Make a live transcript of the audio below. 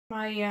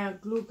My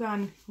glue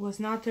gun was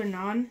not turned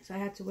on, so I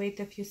had to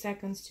wait a few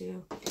seconds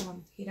to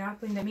heat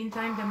up. In the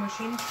meantime, the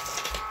machine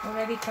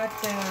already cut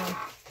the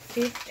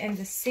 5th and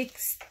the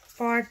 6th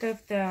part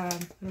of the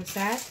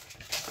rosette.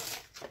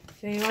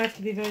 So you have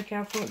to be very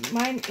careful.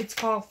 Mine, it's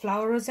called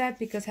flower rosette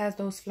because it has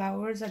those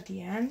flowers at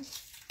the end.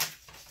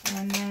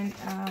 And then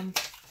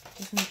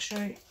just make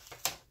sure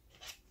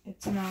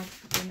it's not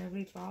gonna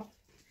rip off.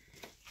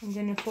 I'm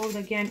gonna fold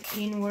again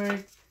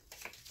inward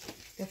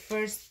the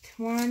first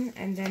one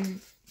and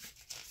then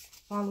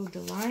follow the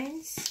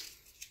lines.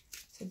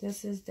 So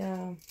this is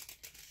the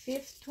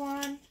 5th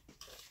one,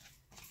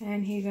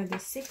 and here got the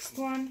 6th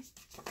one.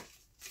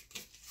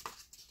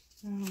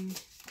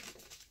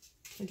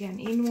 Again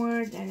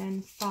inward, and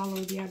then follow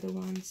the other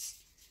ones.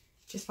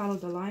 Just follow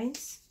the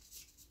lines.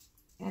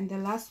 And the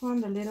last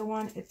one, the little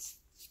one, it's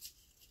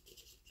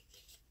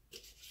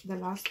the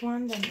last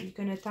one. Then you're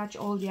gonna touch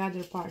all the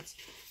other parts.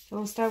 So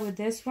we'll start with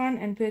this one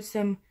and put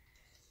some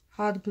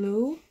hot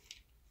glue.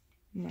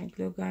 My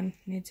glue gun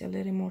needs a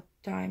little more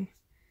time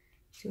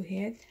to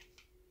hit.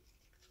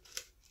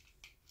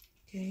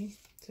 Okay,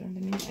 so in the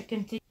meantime, I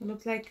can take. It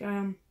looks like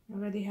I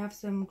already have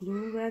some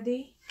glue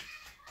ready.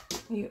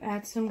 You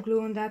add some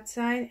glue on that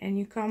side, and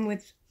you come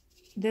with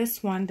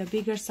this one, the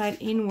bigger side,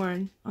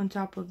 inward on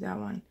top of that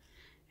one.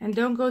 And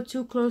don't go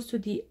too close to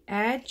the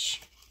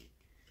edge,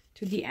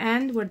 to the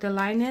end where the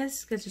line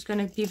is, because it's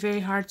going to be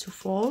very hard to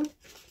fold.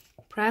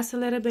 Press a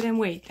little bit and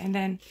wait, and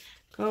then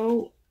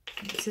go.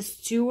 This is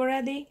 2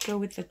 already. Go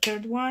with the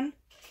 3rd one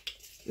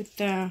with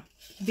the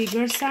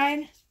bigger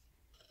side.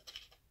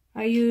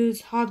 I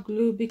use hot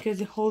glue because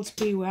it holds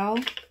pretty well.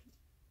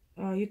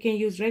 You can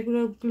use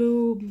regular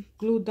glue,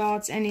 glue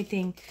dots,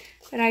 anything,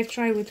 but I've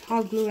tried with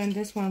hot glue and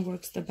this one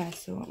works the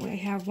best. So I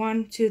have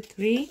 1, 2,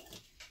 3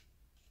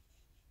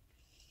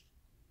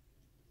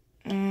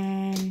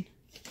 and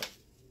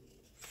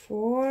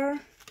 4.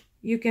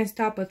 You can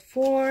stop at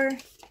 4.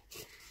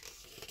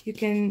 You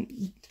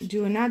can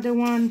do another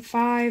one,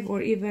 5,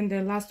 or even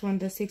the last one,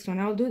 the 6th one.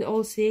 I'll do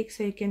all 6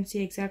 so you can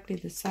see exactly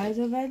the size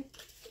of it.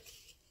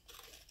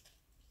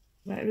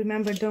 But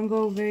remember, don't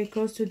go very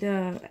close to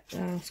the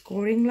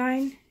scoring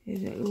line.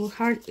 It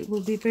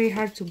will be very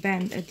hard to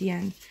bend at the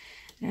end.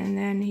 And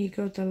then here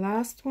goes the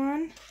last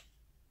one,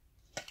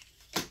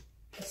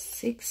 the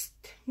 6th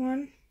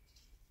one.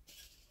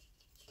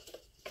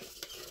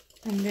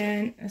 And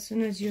then as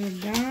soon as you're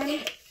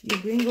done, you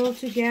bring all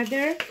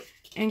together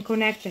and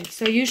connect it.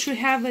 So you should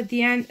have at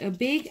the end a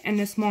big and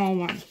a small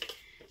one.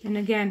 And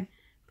again,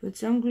 put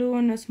some glue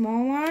on the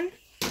small one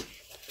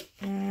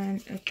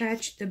and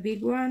attach the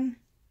big one,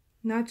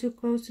 not too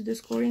close to the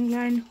scoring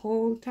line.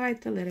 Hold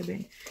tight a little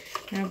bit.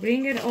 Now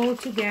bring it all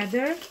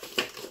together.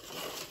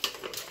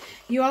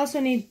 You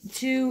also need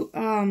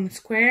 2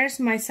 squares.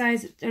 My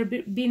size are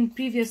been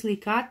previously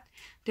cut.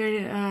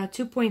 They're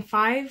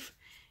 2.5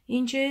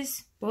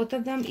 inches. Both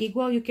of them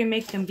equal. You can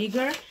make them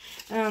bigger.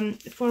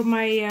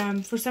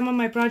 For some of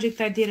my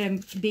projects I did them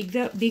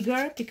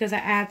bigger because I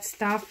add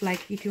stuff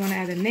like if you want to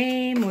add a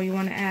name or you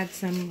want to add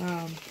some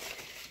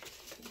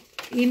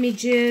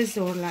images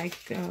or like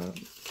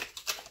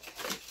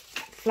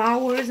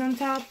flowers on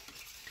top.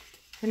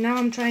 So now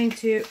I'm trying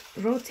to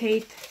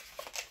rotate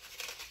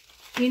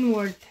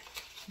inward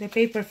the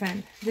paper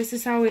fan. This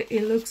is how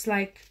it looks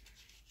like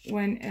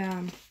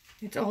when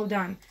it's all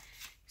done.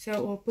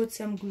 So we'll put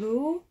some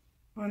glue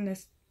on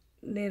this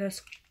little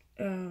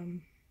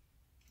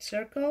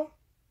circle.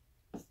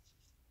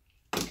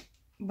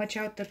 Watch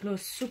out, the glue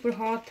is super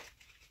hot.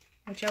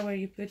 Watch out where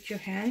you put your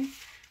hand.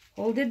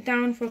 Hold it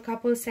down for a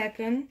couple of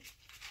seconds,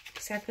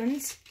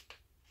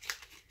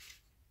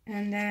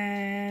 and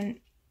then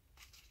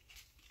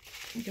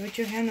put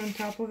your hand on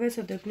top of it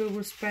so the glue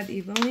will spread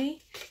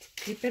evenly.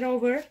 Flip it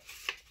over.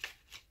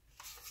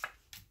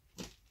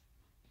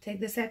 Take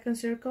the 2nd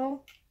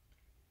circle,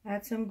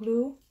 add some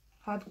glue,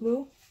 hot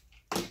glue.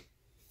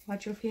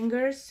 Watch your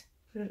fingers,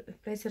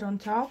 place it on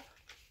top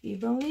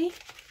evenly,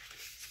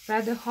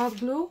 spread the hot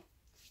glue,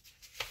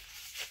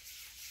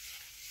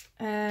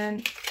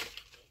 and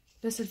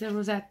this is the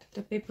rosette,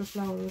 the paper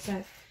flower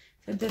rosette.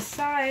 So the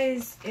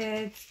size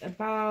is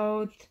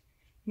about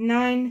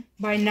 9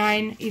 by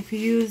 9 if you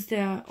use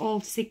the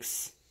all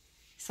 6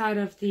 side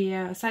of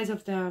the size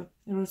of the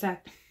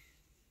rosette.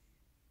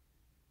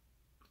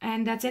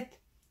 And that's it.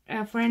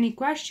 For any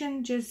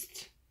question,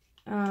 just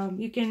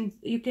you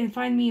can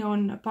find me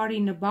on Party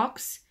in a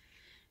Box.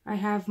 I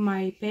have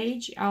my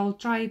page. I'll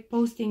try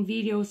posting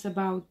videos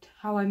about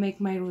how I make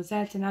my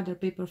rosettes and other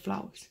paper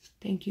flowers.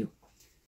 Thank you.